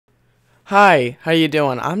Hi, how you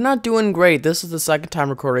doing? I'm not doing great. This is the second time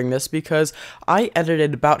recording this because I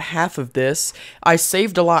edited about half of this. I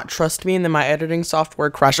saved a lot, trust me, and then my editing software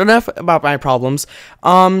crashed. Enough about my problems.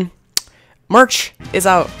 Merch is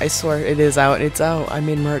out. I swear it is out. It's out. I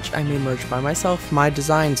made merch by myself. My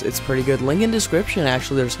designs. It's pretty good. Link in description,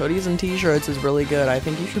 actually. There's hoodies and t-shirts. It's really good. I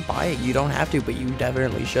think you should buy it. You don't have to, but you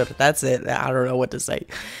definitely should. That's it. I don't know what to say.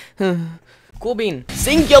 Cool bean.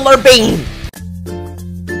 Singular bean!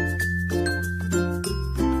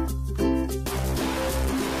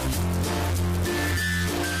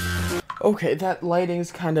 Okay, that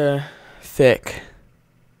lighting's kinda thick.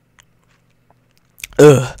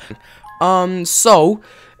 Ugh. So,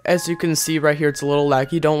 as you can see right here, it's a little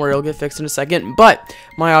laggy. Don't worry, it'll get fixed in a second. But,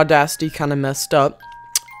 my Audacity kinda messed up.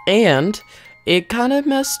 And, it kinda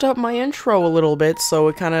messed up my intro a little bit, so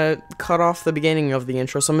it kinda cut off the beginning of the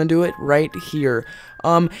intro. So I'm gonna do it right here.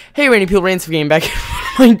 Hey Randy Peel, Rants of Game back.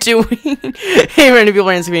 What am I doing? Hey Randy Peel,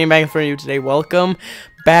 Rants of Game back in front of you today. Welcome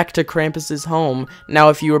back to Krampus's home. Now,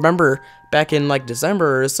 if you remember, back in like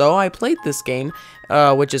December or so, I played this game,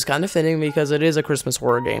 which is kind of fitting because it is a Christmas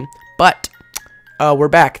horror game. But we're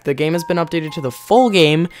back. The game has been updated to the full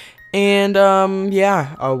game, and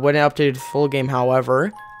yeah, when it updated to full game,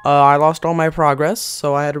 however, I lost all my progress,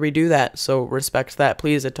 so I had to redo that. So respect that,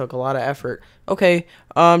 please. It took a lot of effort. Okay,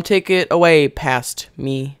 take it away past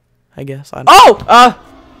me, I guess.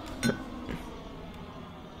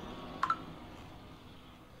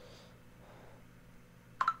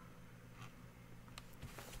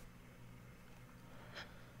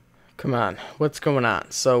 Come on, what's going on?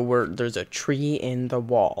 So there's a tree in the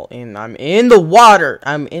wall, and I'm in the water.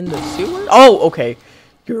 I'm in the sewer. Oh, okay.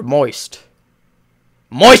 You're moist.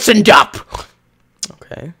 Moistened up.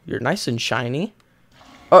 Okay, you're nice and shiny.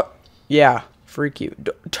 Oh, yeah, freak you.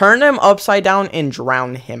 Turn him upside down and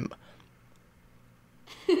drown him.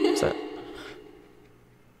 What's that?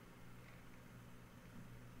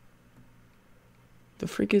 The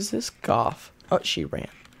freak is this goth? Oh, she ran.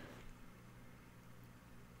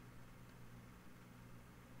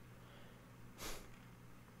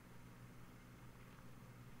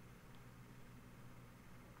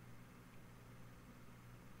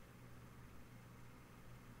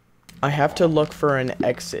 I have to look for an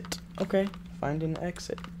exit. Okay, find an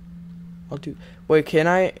exit. I'll do. Wait, can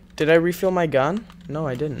I? Did I refill my gun? No,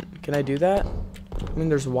 I didn't. Can I do that? I mean,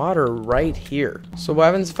 there's water right here. So what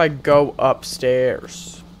happens if I go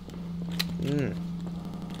upstairs?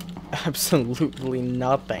 Absolutely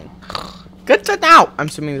nothing. Good to know. I'm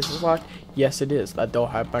assuming this is locked. Yes, it is. That door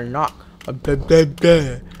had better knock.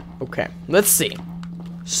 Okay, let's see.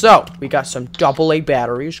 So we got some AA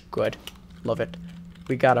batteries. Good, love it.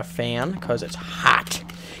 We got a fan, because it's hot.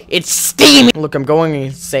 It's steamy! Look, I'm going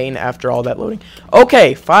insane after all that loading.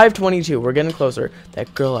 Okay, 5:22. We're getting closer.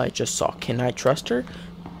 That girl I just saw. Can I trust her?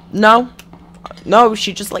 No. No,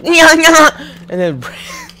 she just like, nyah, nyah, and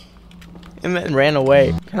then ran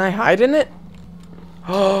away. Can I hide in it?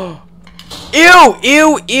 Oh. Ew,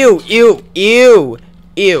 ew, ew, ew, ew,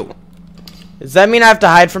 ew. Does that mean I have to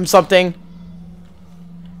hide from something?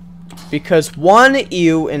 Because 1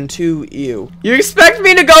 ew and 2 ew. You expect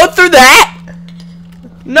me to go through that?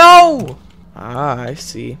 No! Ah, I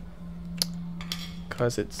see.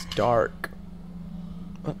 Because it's dark.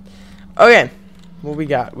 Okay. What we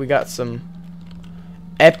got? We got some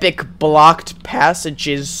epic blocked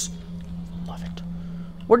passages. Love it.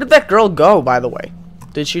 Where did that girl go, by the way?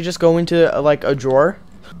 Did she just go into, like, a drawer?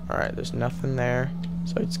 Alright, there's nothing there.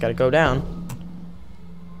 So I just gotta go down.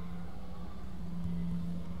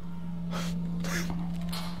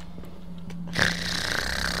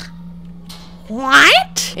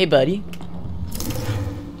 What? Hey, buddy.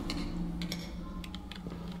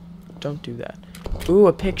 Don't do that. Ooh,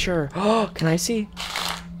 a picture. Oh, can I see?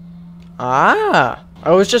 Ah.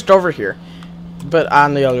 I was just over here. But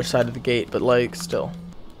on the other side of the gate, but like, still.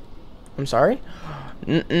 I'm sorry?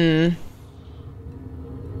 That's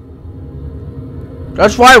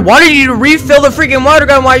why I wanted you to refill the freaking water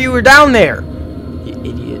gun while you were down there. You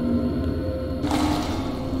idiot.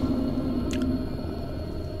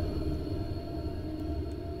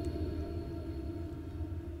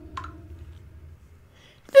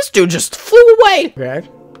 This dude just flew away. Okay.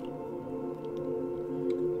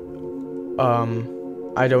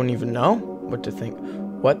 I don't even know what to think.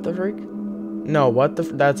 What the freak? No, what the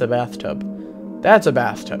that's a bathtub. That's a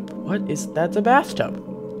bathtub. What is that's a bathtub?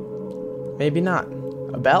 Maybe not.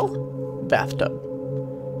 A bell? Bathtub.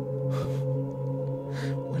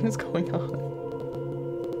 What is going on?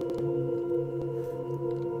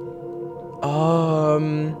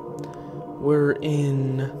 We're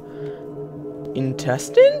in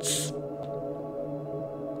intestines?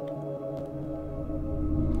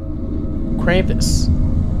 Krampus.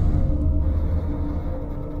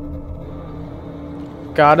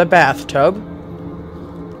 Got a bathtub.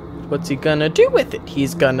 What's he gonna do with it?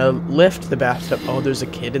 He's gonna lift the bathtub. Oh, there's a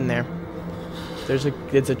kid in there.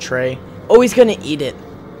 It's a tray. Oh, he's gonna eat it.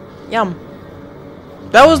 Yum.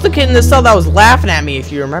 That was the kid in the cell that was laughing at me,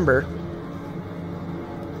 if you remember.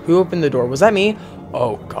 Who opened the door? Was that me?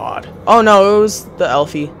 Oh, God. Oh, no, it was the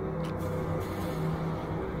Elfie.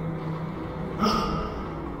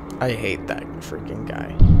 I hate that freaking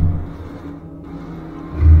guy.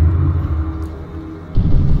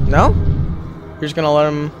 No? You're just gonna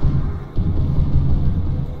let him...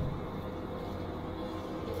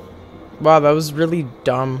 Wow, that was really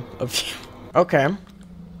dumb of you. Okay.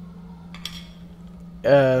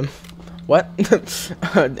 What?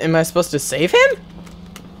 Am I supposed to save him?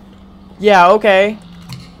 Yeah, okay.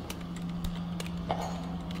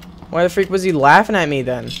 Why the freak was he laughing at me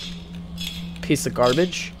then? Piece of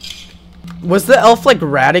garbage. Was the elf like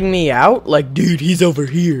ratting me out? Like, dude, he's over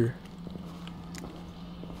here.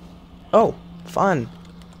 Oh, fun.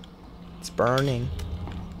 It's burning.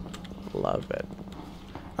 Love it.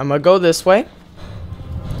 I'm gonna go this way.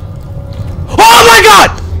 Oh my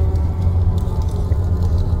god!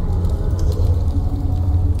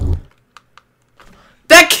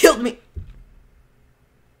 That killed me!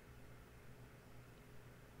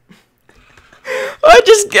 I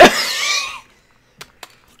just got...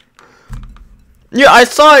 Yeah, I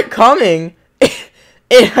saw it coming.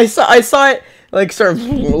 And I saw it like start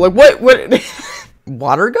like what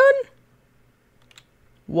water gun?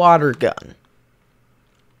 Water gun.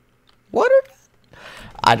 Water gun?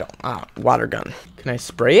 I don't water gun. Can I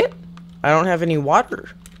spray it? I don't have any water.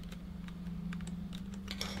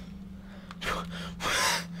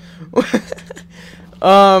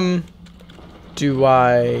 Do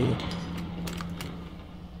I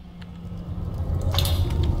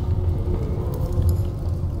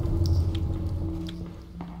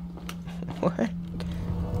what?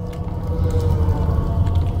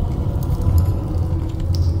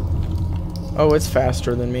 Oh, it's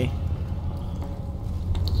faster than me.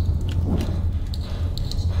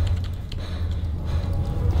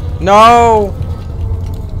 No!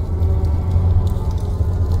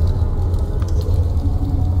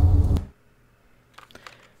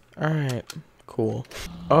 Alright, cool.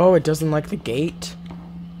 Oh, it doesn't like the gate?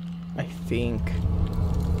 I think.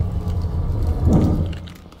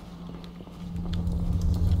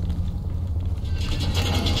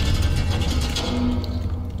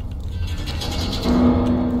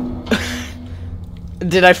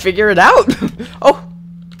 Did I figure it out? Oh!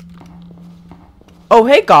 Oh,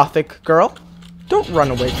 hey, Gothic girl. Don't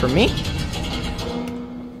run away from me.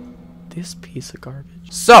 This piece of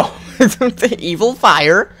garbage. So, the evil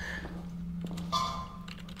fire.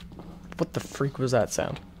 What the freak was that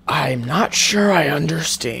sound? I'm not sure I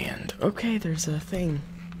understand. Okay, there's a thing.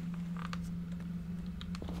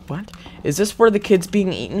 What? Is this where the kid's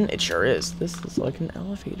being eaten? It sure is. This is like an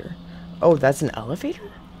elevator. Oh, that's an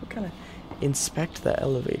elevator? What kind of... Inspect the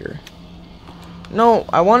elevator. No,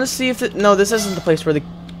 I want to see if it... No, this isn't the place where the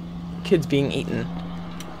kid's being eaten.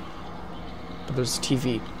 But there's a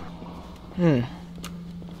TV.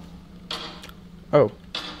 Oh.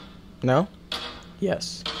 No?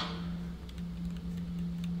 Yes.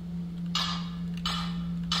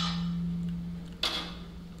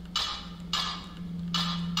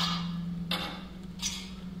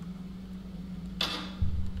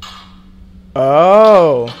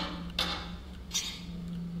 Oh.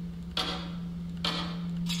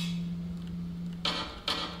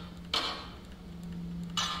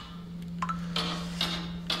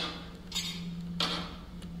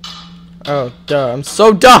 Oh, duh. I'm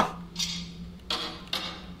so dumb!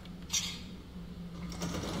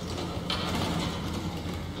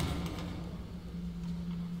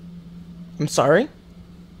 I'm sorry?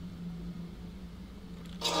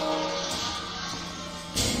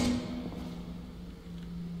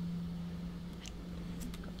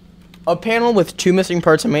 A panel with two missing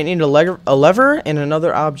parts. I might need a lever and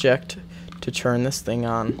another object to turn this thing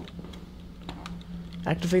on.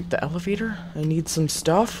 Activate the elevator? I need some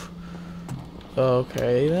stuff?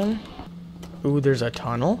 Okay, then. Ooh, there's a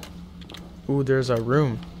tunnel. Ooh, there's a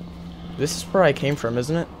room. This is where I came from,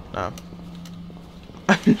 isn't it? No.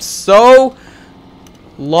 I'm so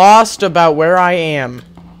lost about where I am.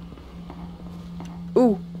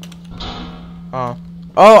 Ooh. Oh.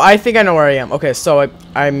 Oh, I think I know where I am. Okay, so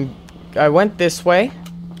I went this way.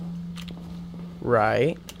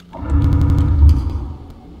 Right.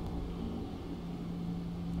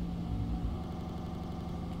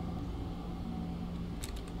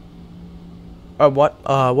 What?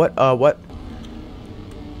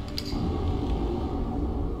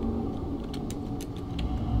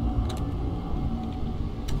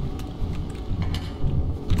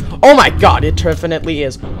 Oh my god, it definitely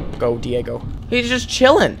is. Go, Diego. He's just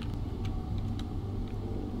chilling.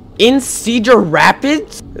 In Cedar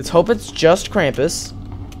Rapids? Let's hope it's just Krampus.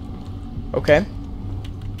 Okay.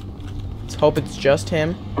 Let's hope it's just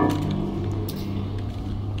him.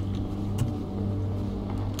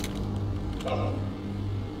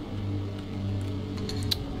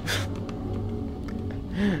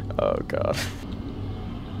 Oh god.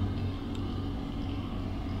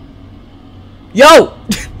 Yo!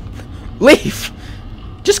 Leave!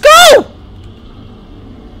 Just go!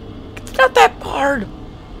 It's not that hard.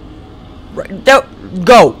 Right,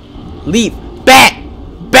 go! Leave!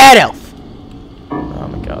 Bad! Bad elf! Oh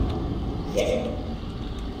my god.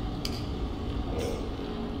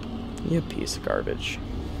 You piece of garbage.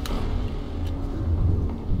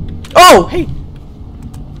 Oh! Hey!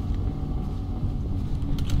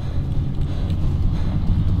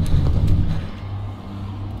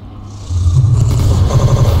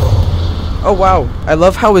 Oh wow, I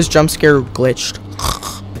love how his jump scare glitched.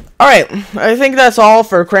 Alright, I think that's all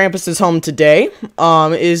for Krampus's home today.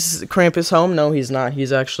 Is Krampus home? No, he's not.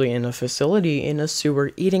 He's actually in a facility in a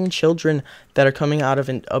sewer eating children that are coming out of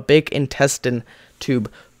a big intestine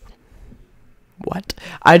tube. What?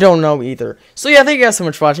 I don't know either. So yeah, thank you guys so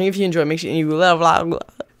much for watching. If you enjoyed, make sure you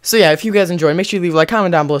So yeah, if you guys enjoyed, make sure you leave a like,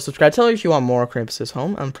 comment down below, subscribe, tell me if you want more Krampus's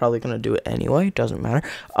home. I'm probably gonna do it anyway, it doesn't matter.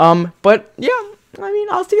 But yeah, I mean,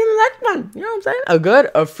 I'll see you in the next one. You know what I'm saying?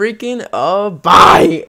 A freaking bye.